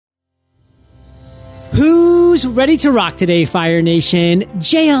Who's ready to rock today, Fire Nation?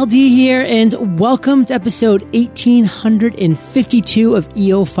 JLD here, and welcome to episode 1852 of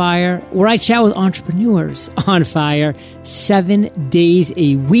EO Fire, where I chat with entrepreneurs on fire 7 days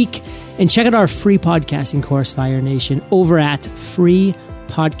a week. And check out our free podcasting course, Fire Nation, over at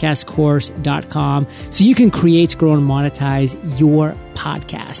freepodcastcourse.com so you can create, grow, and monetize your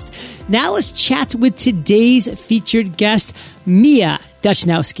podcast. Now let's chat with today's featured guest, Mia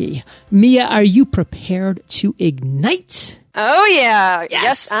Duchnowski. Mia, are you prepared to ignite? Oh, yeah.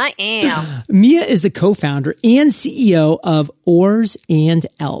 Yes, I am. Mia is the co-founder and CEO of Oars and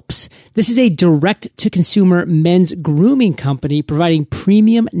Alps. This is a direct-to-consumer men's grooming company providing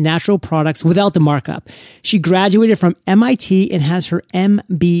premium natural products without the markup. She graduated from MIT and has her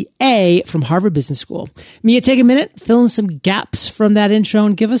MBA from Harvard Business School. Mia, take a minute, fill in some gaps from that intro,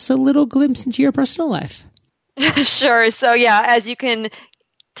 and give us a little glimpse into your personal life. Sure. So, yeah, as you can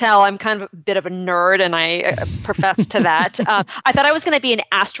tell, I'm kind of a bit of a nerd, and I profess to that. I thought I was going to be an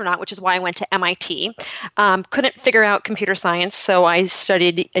astronaut, which is why I went to MIT. Couldn't figure out computer science, so I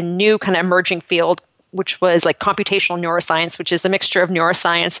studied a new kind of emerging field, which was like computational neuroscience, which is a mixture of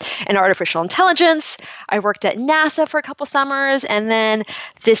neuroscience and artificial intelligence. I worked at NASA for a couple summers, and then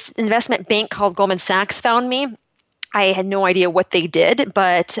this investment bank called Goldman Sachs found me. I had no idea what they did,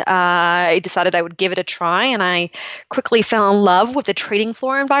 but I decided I would give it a try, and I quickly fell in love with the trading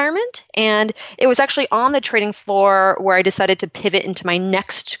floor environment. And it was actually on the trading floor where I decided to pivot into my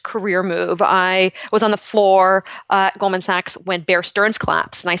next career move. I was on the floor at Goldman Sachs when Bear Stearns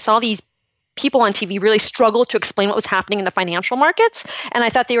collapsed, and I saw these people on TV really struggled to explain what was happening in the financial markets. And I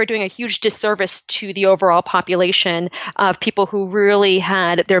thought they were doing a huge disservice to the overall population of people who really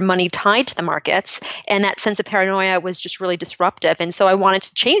had their money tied to the markets. And that sense of paranoia was just really disruptive. And so I wanted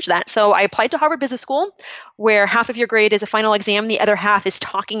to change that. So I applied to Harvard Business School, where half of your grade is a final exam, the other half is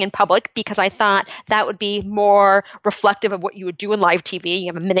talking in public, because I thought that would be more reflective of what you would do in live TV.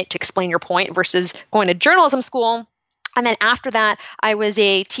 You have a minute to explain your point versus going to journalism school. And then after that, I was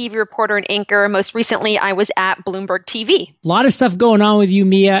a TV reporter and anchor. Most recently, I was at Bloomberg TV. A lot of stuff going on with you,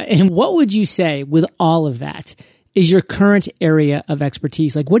 Mia. And what would you say with all of that is your current area of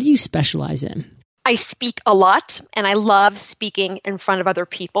expertise? Like, what do you specialize in? I speak a lot, and I love speaking in front of other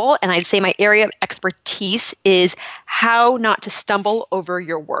people. And I'd say my area of expertise is how not to stumble over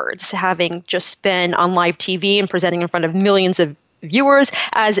your words. Having just been on live TV and presenting in front of millions of viewers,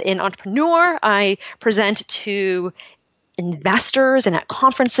 as an entrepreneur, I present to investors and at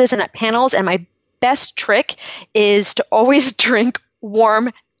conferences and at panels. And my best trick is to always drink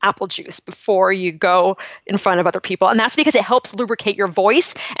warm apple juice before you go in front of other people. And that's because it helps lubricate your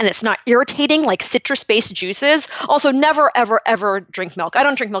voice, and it's not irritating like citrus-based juices. Also, never, ever, ever drink milk. I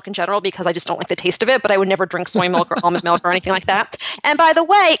don't drink milk in general because I just don't like the taste of it, but I would never drink soy milk or almond milk or anything like that. And by the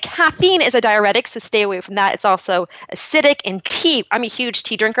way, caffeine is a diuretic, so stay away from that. It's also acidic. And tea, I'm a huge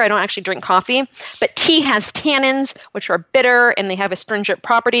tea drinker. I don't actually drink coffee, but tea has tannins, which are bitter, and they have astringent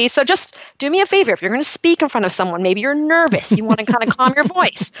properties. So just do me a favor. If you're going to speak in front of someone, maybe you're nervous, you want to kind of calm your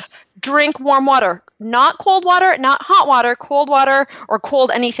voice, drink warm water, not cold water, not hot water. Cold water or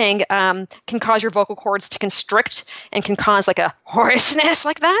cold anything can cause your vocal cords to constrict and can cause like a hoarseness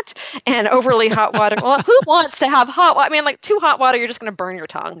like that. And overly hot water, well, who wants to have hot water? I mean, like too hot water, you're just going to burn your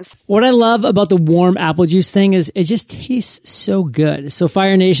tongues. What I love about the warm apple juice thing is it just tastes so good. So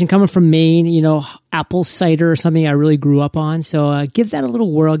Fire Nation, coming from Maine, you know, apple cider or something I really grew up on. So give that a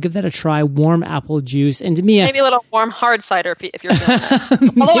little whirl, give that a try, warm apple juice. And to me, maybe a little warm hard cider if you're feeling that.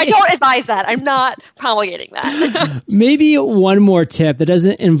 Although I don't advise that. I'm not promulgating that. Maybe one more tip that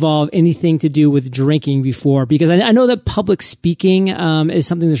doesn't involve anything to do with drinking before, because I know that public speaking is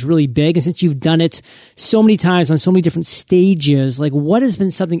something that's really big. And since you've done it so many times on so many different stages, like what has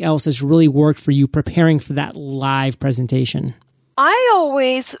been something else that's really worked for you preparing for that live presentation? I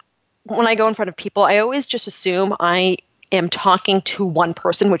always, when I go in front of people, I always just assume I am talking to one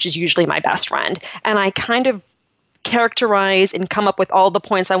person, which is usually my best friend. And I kind of characterize and come up with all the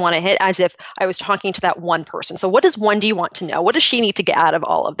points I want to hit as if I was talking to that one person. So what does 1D want to know? What does she need to get out of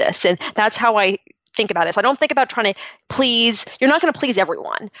all of this? And that's how I think about it. So I don't think about trying to please, you're not going to please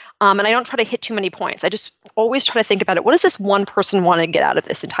everyone. And I don't try to hit too many points. I just always try to think about it. What does this one person want to get out of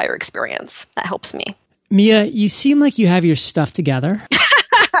this entire experience? That helps me. Mia, you seem like you have your stuff together.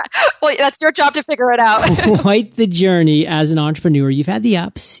 Well, that's your job to figure it out. Quite the journey as an entrepreneur. You've had the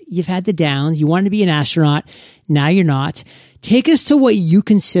ups, you've had the downs. You wanted to be an astronaut. Now you're not. Take us to what you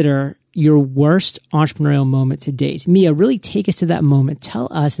consider your worst entrepreneurial moment to date. Mia, really take us to that moment. Tell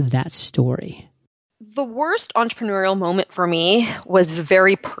us that story. The worst entrepreneurial moment for me was a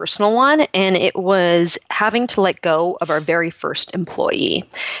very personal one, and it was having to let go of our very first employee.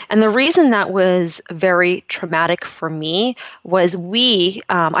 And the reason that was very traumatic for me was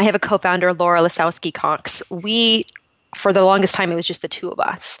I have a co-founder, Laura Lisowski-Cox. For the longest time, it was just the two of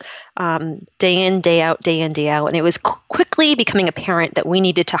us, day in, day out, day in, day out. And it was quickly becoming apparent that we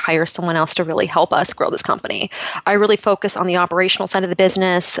needed to hire someone else to really help us grow this company. I really focus on the operational side of the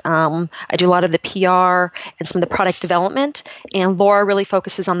business. I do a lot of the PR and some of the product development. And Laura really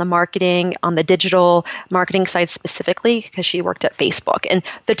focuses on the marketing, on the digital marketing side specifically, because she worked at Facebook. And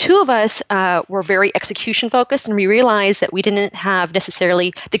the two of us were very execution focused, and we realized that we didn't have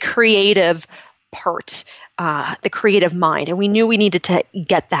necessarily the creative part, the creative mind. And we knew we needed to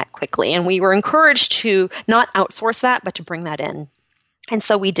get that quickly. And we were encouraged to not outsource that, but to bring that in. And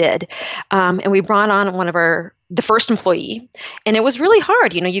so we did. And we brought on the first employee. And it was really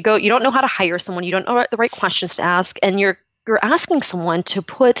hard. You don't know how to hire someone. You don't know the right questions to ask. And you're asking someone to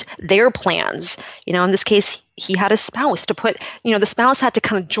put their plans, in this case, he had a spouse to put, the spouse had to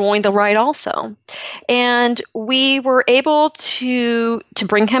kind of join the ride also. And we were able to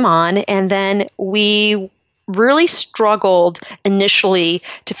bring him on, and then we really struggled initially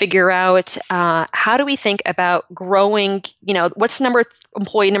to figure out how do we think about growing, what's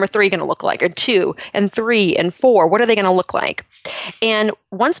employee number 3 going to look like, or 2 and 3 and 4, what are they going to look like? And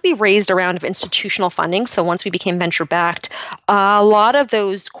once we raised a round of institutional funding, so once we became venture backed, a lot of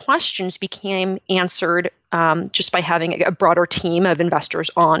those questions became answered just by having a broader team of investors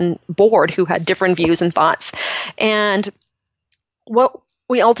on board who had different views and thoughts. And what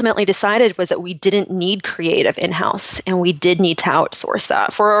we ultimately decided was that we didn't need creative in-house, and we did need to outsource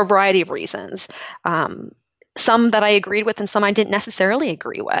that for a variety of reasons. Some that I agreed with and some I didn't necessarily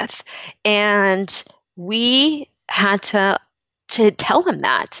agree with. And we had to tell him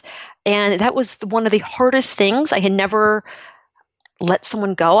that. And that was one of the hardest things. I had never let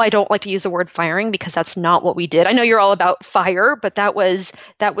someone go. I don't like to use the word firing because that's not what we did. I know you're all about fire, but that was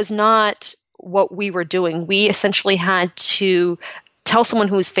not what we were doing. We essentially had to tell someone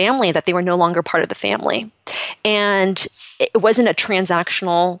who was family that they were no longer part of the family. And it wasn't a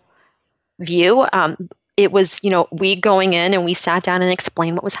transactional view. It was, we going in and we sat down and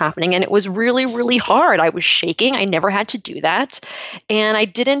explained what was happening. And it was really, really hard. I was shaking. I never had to do that. And I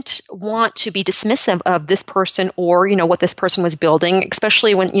didn't want to be dismissive of this person or, what this person was building,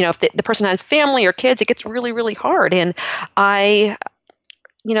 especially when, if the person has family or kids, it gets really, really hard. And I,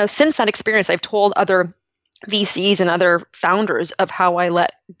 since that experience, I've told other VCs and other founders of how I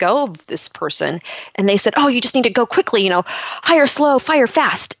let go of this person. And they said, oh, you just need to go quickly, hire slow, fire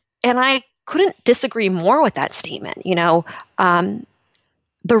fast. And I couldn't disagree more with that statement. The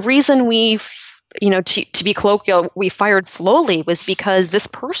reason to be colloquial, we fired slowly was because this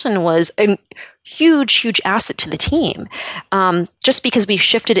person was a huge, huge asset to the team. Just because we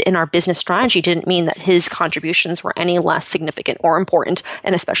shifted in our business strategy didn't mean that his contributions were any less significant or important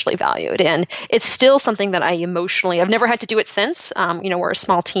and especially valued. And it's still something that I've never had to do it since. We're a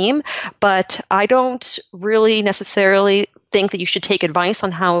small team, but I don't really necessarily think that you should take advice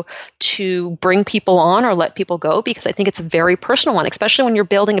on how to bring people on or let people go, because I think it's a very personal one, especially when you're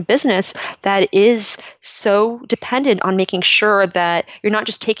building a business that is so dependent on making sure that you're not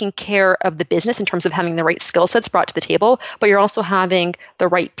just taking care of the business in terms of having the right skill sets brought to the table, but you're also having the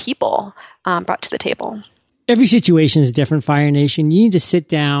right people brought to the table. Every situation is different, Fire Nation. You need to sit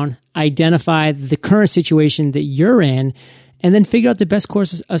down, identify the current situation that you're in, and then figure out the best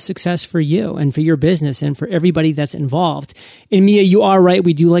course of success for you and for your business and for everybody that's involved. And Mia, you are right.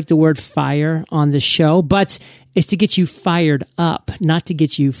 We do like the word fire on the show, but it's to get you fired up, not to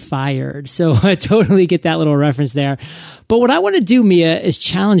get you fired. So I totally get that little reference there. But what I want to do, Mia, is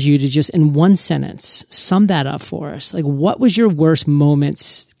challenge you to just in one sentence, sum that up for us. Like, what was your worst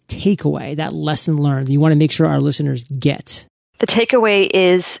moment's takeaway, that lesson learned that you want to make sure our listeners get? The takeaway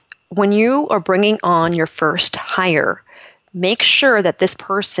is when you are bringing on your first hire, make sure that this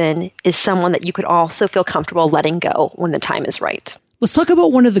person is someone that you could also feel comfortable letting go when the time is right. Let's talk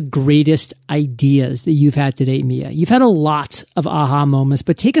about one of the greatest ideas that you've had to date, Mia. You've had a lot of aha moments,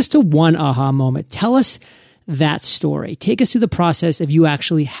 but take us to one aha moment. Tell us that story. Take us through the process of you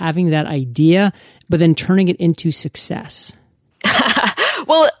actually having that idea, but then turning it into success.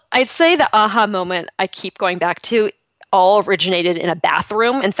 Well, I'd say the aha moment I keep going back to, all originated in a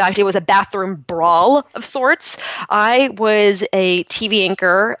bathroom. In fact, it was a bathroom brawl of sorts. I was a TV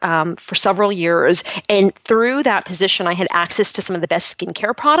anchor for several years, and through that position, I had access to some of the best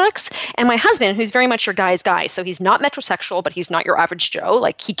skincare products. And my husband, who's very much your guy's guy, so he's not metrosexual, but he's not your average Joe.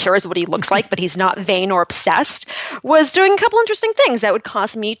 Like, he cares what he looks like, but he's not vain or obsessed, was doing a couple interesting things that would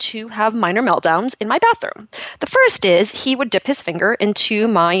cause me to have minor meltdowns in my bathroom. The first is he would dip his finger into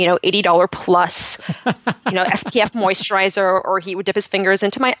my, $80 plus, SPF moisturizer, or he would dip his fingers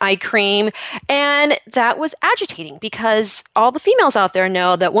into my eye cream. And that was agitating because all the females out there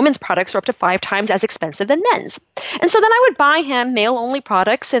know that women's products are up to 5 times as expensive than men's. And so then I would buy him male-only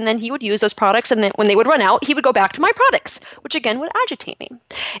products, and then he would use those products. And then when they would run out, he would go back to my products, which again would agitate me.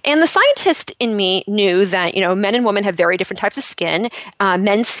 And the scientist in me knew that, men and women have very different types of skin.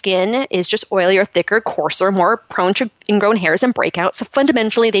 Men's skin is just oilier, thicker, coarser, more prone to ingrown hairs and breakouts. So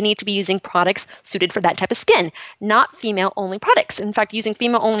fundamentally, they need to be using products suited for that type of skin, not female-only products. In fact, using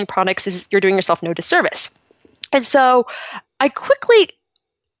female-only products is you're doing yourself no disservice. And so I quickly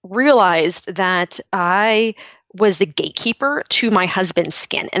realized that I was the gatekeeper to my husband's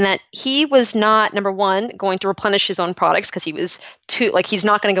skin, and that he was not, number one, going to replenish his own products because he was he's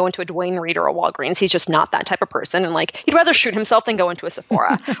not going to go into a Dwayne Reed or a Walgreens. He's just not that type of person. And he'd rather shoot himself than go into a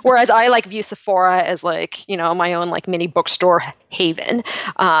Sephora. Whereas I view Sephora as my own mini bookstore haven.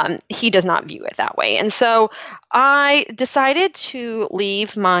 He does not view it that way. And so I decided to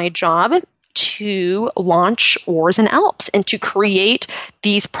leave my job to launch Oars and Alps and to create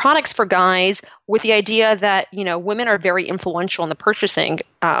these products for guys with the idea that, women are very influential in the purchasing.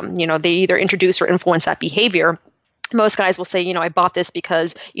 They either introduce or influence that behavior. Most guys will say, I bought this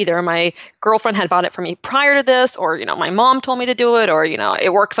because either my girlfriend had bought it for me prior to this, or, my mom told me to do it, or,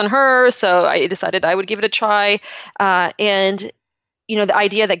 it works on her, so I decided I would give it a try. And the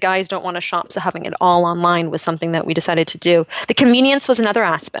idea that guys don't want to shop, so having it all online was something that we decided to do. The convenience was another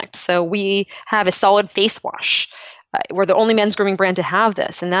aspect. So we have a solid face wash. We're the only men's grooming brand to have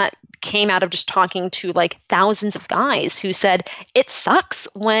this. And that came out of just talking to thousands of guys who said, it sucks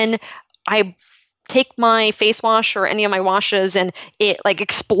when I take my face wash or any of my washes and it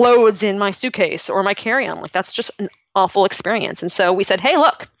explodes in my suitcase or my carry-on. That's just an awful experience. And so we said, hey,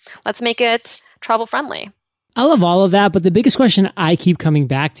 look, let's make it travel friendly. I love all of that, but the biggest question I keep coming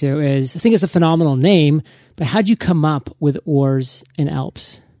back to is, I think it's a phenomenal name, but how'd you come up with Oars and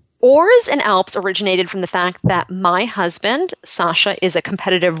Alps? Oars and Alps originated from the fact that my husband, Sasha, is a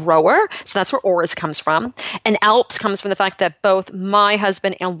competitive rower. So that's where Oars comes from. And Alps comes from the fact that both my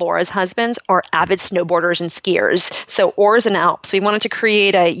husband and Laura's husbands are avid snowboarders and skiers. So Oars and Alps. We wanted to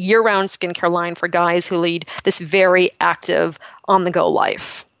create a year-round skincare line for guys who lead this very active, on-the-go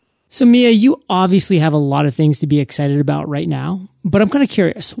life. So Mia, you obviously have a lot of things to be excited about right now, but I'm kind of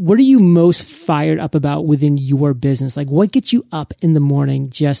curious, what are you most fired up about within your business? What gets you up in the morning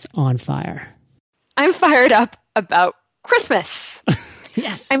just on fire? I'm fired up about Christmas.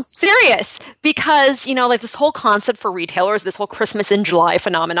 Yes. I'm serious because, this whole concept for retailers, this whole Christmas in July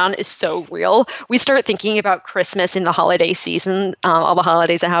phenomenon is so real. We start thinking about Christmas in the holiday season, all the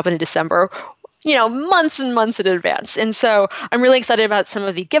holidays that happen in December, months and months in advance. And so I'm really excited about some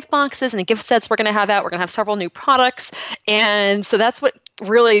of the gift boxes and the gift sets we're going to have out. We're going to have several new products. And so that's what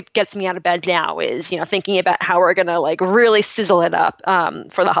really gets me out of bed now is, thinking about how we're going to really sizzle it up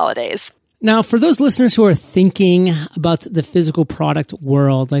for the holidays. Now, for those listeners who are thinking about the physical product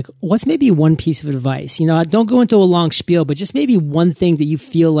world, what's maybe one piece of advice? Don't go into a long spiel, but just maybe one thing that you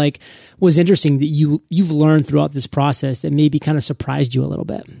feel was interesting that you've learned throughout this process that maybe kind of surprised you a little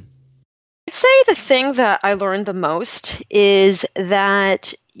bit. I'd say the thing that I learned the most is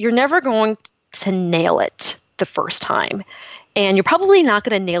that you're never going to nail it the first time. And you're probably not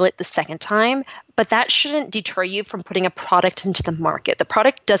going to nail it the second time, but that shouldn't deter you from putting a product into the market. The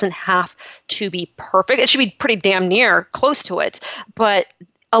product doesn't have to be perfect. It should be pretty damn near close to it, but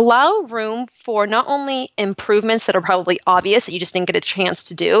allow room for not only improvements that are probably obvious that you just didn't get a chance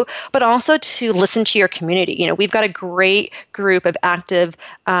to do, but also to listen to your community. We've got a great group of active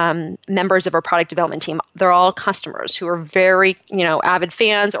members of our product development team. They're all customers who are very, avid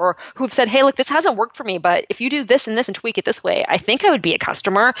fans or who've said, hey, look, this hasn't worked for me, but if you do this and this and tweak it this way, I think I would be a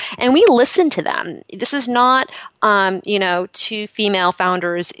customer. And we listen to them. This is not, two female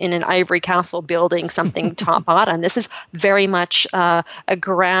founders in an ivory castle building something top bottom. This is very much a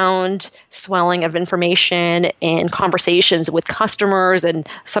ground swelling of information and conversations with customers and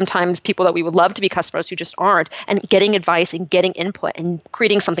sometimes people that we would love to be customers who just aren't, and getting advice and getting input and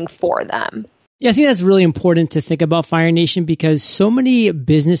creating something for them. Yeah, I think that's really important to think about Fire Nation because so many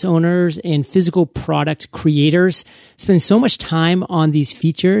business owners and physical product creators spend so much time on these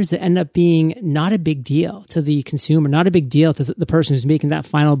features that end up being not a big deal to the consumer, not a big deal to the person who's making that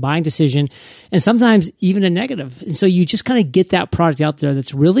final buying decision, and sometimes even a negative. And so you just kind of get that product out there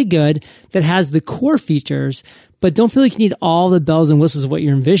that's really good, that has the core features, but don't feel like you need all the bells and whistles of what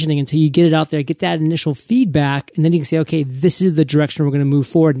you're envisioning until you get it out there, get that initial feedback, and then you can say, okay, this is the direction we're going to move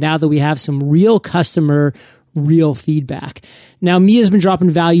forward now that we have some real customer, real feedback. Now, Mia's been dropping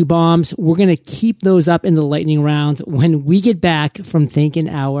value bombs. We're going to keep those up in the lightning round when we get back from thanking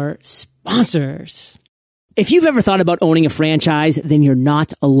our sponsors. If you've ever thought about owning a franchise, then you're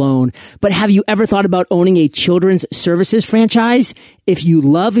not alone. But have you ever thought about owning a children's services franchise? If you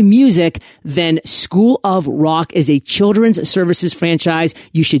love music, then School of Rock is a children's services franchise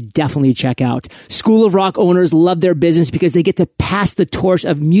you should definitely check out. School of Rock owners love their business because they get to pass the torch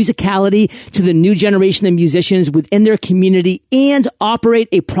of musicality to the new generation of musicians within their community and operate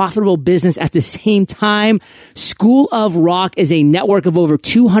a profitable business at the same time. School of Rock is a network of over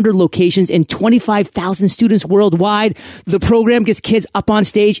 200 locations and 25,000 students worldwide. The program gets kids up on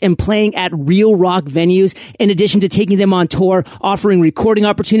stage and playing at real rock venues, in addition to taking them on tour, offering recording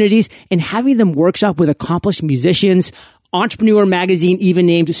opportunities, and having them workshop with accomplished musicians. Entrepreneur Magazine even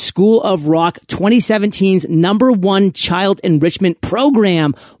named School of Rock 2017's #1 child enrichment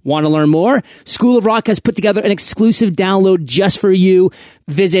program. Want to learn more? School of Rock has put together an exclusive download just for you.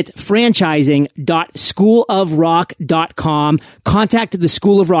 Visit franchising.schoolofrock.com. Contact the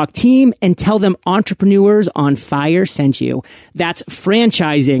School of Rock team and tell them Entrepreneurs on Fire sent you. That's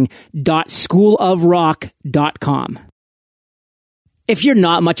franchising.schoolofrock.com. If you're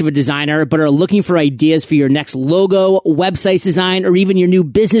not much of a designer, but are looking for ideas for your next logo, website design, or even your new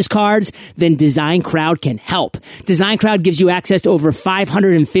business cards, then Design Crowd can help. Design Crowd gives you access to over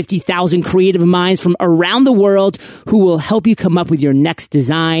 550,000 creative minds from around the world who will help you come up with your next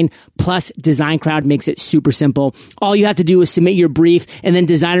design. Plus, Design Crowd makes it super simple. All you have to do is submit your brief, and then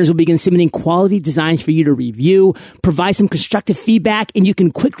designers will begin submitting quality designs for you to review, provide some constructive feedback, and you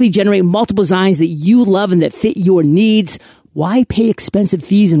can quickly generate multiple designs that you love and that fit your needs. Why pay expensive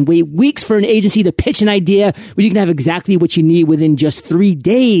fees and wait weeks for an agency to pitch an idea when you can have exactly what you need within just 3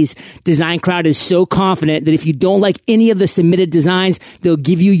 days? Design Crowd is so confident that if you don't like any of the submitted designs, they'll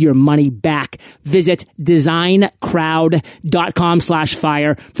give you your money back. Visit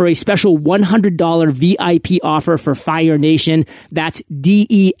designcrowd.com/fire for a special $100 VIP offer for Fire Nation. That's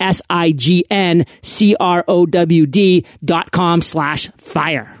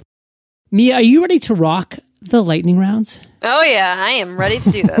DESIGNCROWD.com/fire. Mia, are you ready to rock the lightning rounds? Oh, yeah, I am ready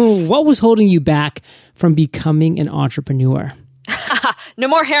to do this. What was holding you back from becoming an entrepreneur? No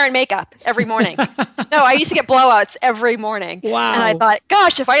more hair and makeup every morning. No, I used to get blowouts every morning. Wow. And I thought,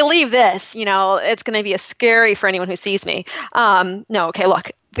 gosh, if I leave this, it's going to be scary for anyone who sees me. No, okay,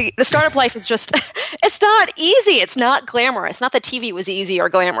 look, the startup life is just, it's not easy. It's not glamorous. Not that TV was easy or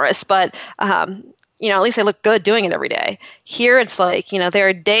glamorous, but at least I look good doing it every day. Here it's like, there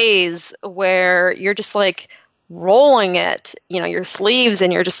are days where you're just like rolling it, your sleeves,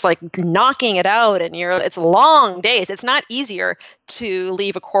 and you're just like knocking it out, and it's long days. It's not easier to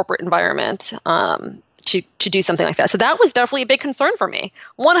leave a corporate environment to do something like that. So that was definitely a big concern for me.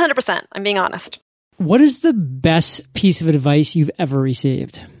 100%. I'm being honest. What is the best piece of advice you've ever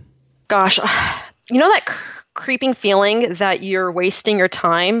received? Gosh, that creeping feeling that you're wasting your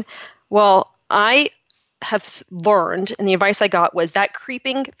time? Well, I have learned, and the advice I got was that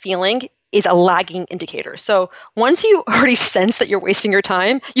creeping feeling is a lagging indicator. So once you already sense that you're wasting your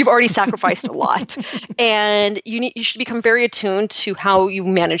time, you've already sacrificed a lot. And you should become very attuned to how you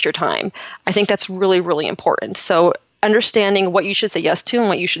manage your time. I think that's really, really important. So understanding what you should say yes to and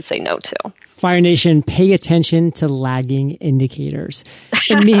what you should say no to. Fire Nation, pay attention to lagging indicators.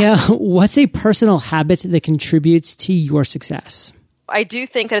 And Mia, what's a personal habit that contributes to your success? I do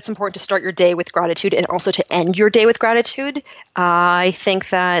think that it's important to start your day with gratitude and also to end your day with gratitude. I think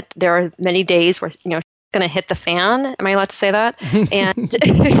that there are many days where, it's going to hit the fan. Am I allowed to say that? And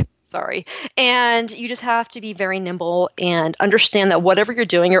sorry. And you just have to be very nimble and understand that whatever you're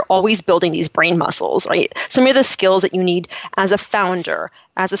doing, you're always building these brain muscles, right? Some of the skills that you need as a founder,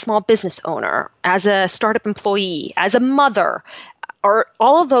 as a small business owner, as a startup employee, as a mother, are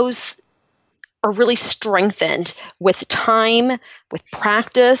all of those are really strengthened with time, with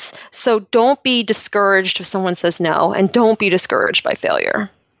practice. So don't be discouraged if someone says no, and don't be discouraged by failure.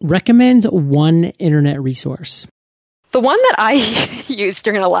 Recommend one internet resource. The one that I used,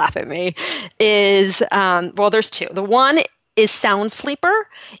 you're going to laugh at me, is, there's two. The one is Sound Sleeper,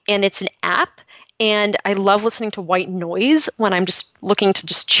 and it's an app, And I love listening to white noise when I'm just looking to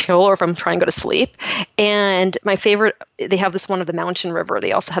just chill or if I'm trying to go to sleep. And my favorite, they have this one of the mountain river.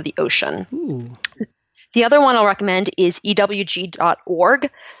 They also have the ocean. Ooh. The other one I'll recommend is ewg.org.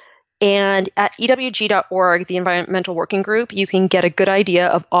 And at ewg.org, the Environmental Working Group, you can get a good idea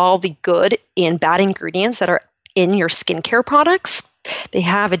of all the good and bad ingredients that are in your skincare products. They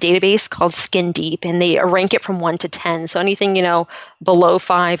have a database called Skin Deep, and they rank it from 1 to 10. So anything, below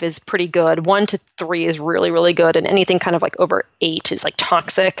 5 is pretty good. 1 to 3 is really, really good. And anything kind of like over 8 is like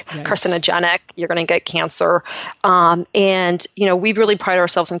toxic, carcinogenic. You're going to get cancer. And we really pride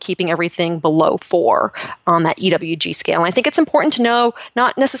ourselves on keeping everything below 4 on that EWG scale. And I think it's important to know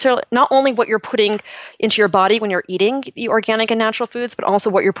not only what you're putting into your body when you're eating the organic and natural foods, but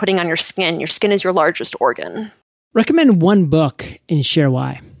also what you're putting on your skin. Your skin is your largest organ. Recommend one book and share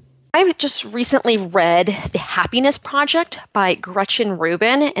why. I've just recently read The Happiness Project by Gretchen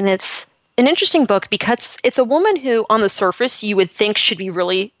Rubin, and it's an interesting book because it's a woman who, on the surface, you would think should be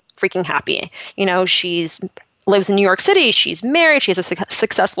really freaking happy. She's lives in New York City. She's married. She has a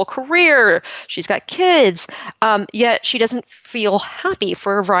successful career. She's got kids. Yet she doesn't feel happy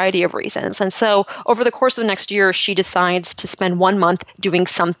for a variety of reasons. And so over the course of the next year, she decides to spend 1 month doing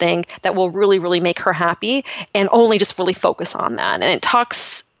something that will really, really make her happy and only just really focus on that. And it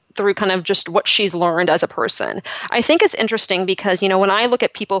talks through kind of just what she's learned as a person. I think it's interesting because, when I look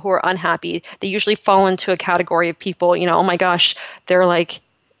at people who are unhappy, they usually fall into a category of people, oh my gosh, they're like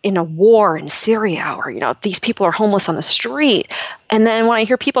in a war in Syria, or, these people are homeless on the street. And then when I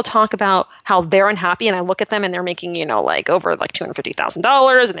hear people talk about how they're unhappy and I look at them and they're making, over like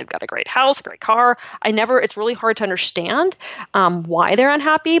 $250,000 and they've got a great house, a great car, it's really hard to understand why they're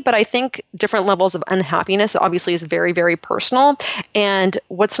unhappy. But I think different levels of unhappiness obviously is very, very personal. And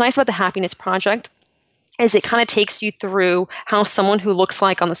what's nice about the Happiness Project is it kind of takes you through how someone who looks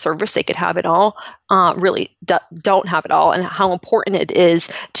like on the surface they could have it all really don't have it all, and how important it is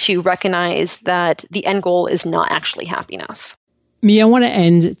to recognize that the end goal is not actually happiness. Mia, I want to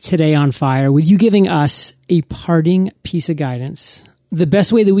end today on fire with you giving us a parting piece of guidance, the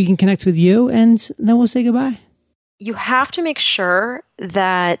best way that we can connect with you, and then we'll say goodbye. You have to make sure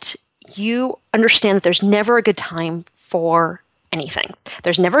that you understand that there's never a good time for anything.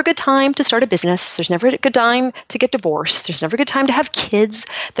 There's never a good time to start a business. There's never a good time to get divorced. There's never a good time to have kids.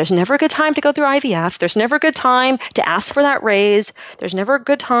 There's never a good time to go through IVF. There's never a good time to ask for that raise. There's never a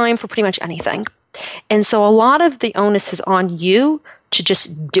good time for pretty much anything. And so a lot of the onus is on you to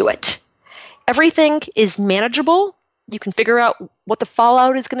just do it. Everything is manageable. You can figure out what the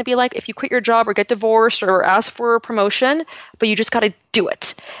fallout is going to be like if you quit your job or get divorced or ask for a promotion, but you just got to do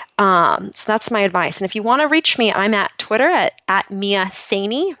it. So that's my advice. And if you want to reach me, I'm at Twitter at Mia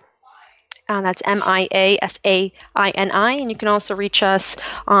Saini. That's MIASAINI. And you can also reach us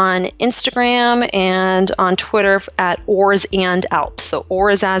on Instagram and on Twitter at Oars and Alps. So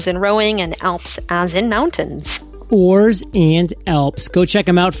Oars as in rowing and Alps as in mountains. Oars and Alps. Go check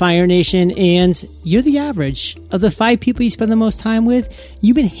them out, Fire Nation. And you're the average of the 5 people you spend the most time with.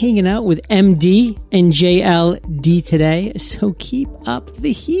 You've been hanging out with MD and JLD today. So keep up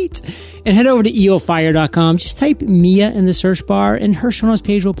the heat. And head over to eofire.com. Just type Mia in the search bar and her show notes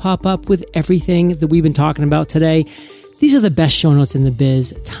page will pop up with everything that we've been talking about today. These are the best show notes in the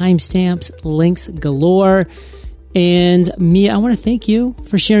biz. Timestamps, links galore. And Mia, I want to thank you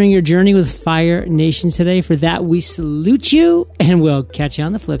for sharing your journey with Fire Nation today. For that, we salute you, and we'll catch you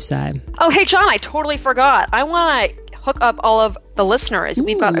on the flip side. Oh, hey, John, I totally forgot. I want to hook up all of the listeners.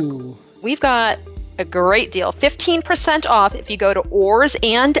 Ooh. We've got a great deal. 15% off if you go to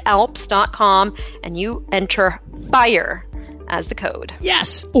oarsandalps.com and you enter FIRE as the code.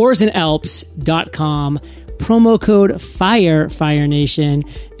 Yes, oarsandalps.com. Promo code FIRE, Fire Nation,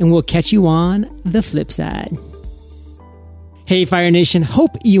 and we'll catch you on the flip side. Hey, Fire Nation.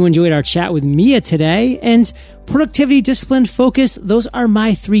 Hope you enjoyed our chat with Mia today. And productivity, discipline, focus, those are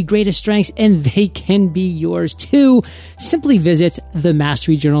my 3 greatest strengths, and they can be yours too. Simply visit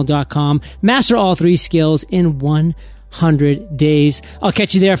themasteryjournal.com. Master all 3 skills in 100 days. I'll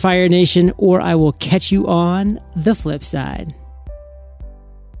catch you there, Fire Nation, or I will catch you on the flip side.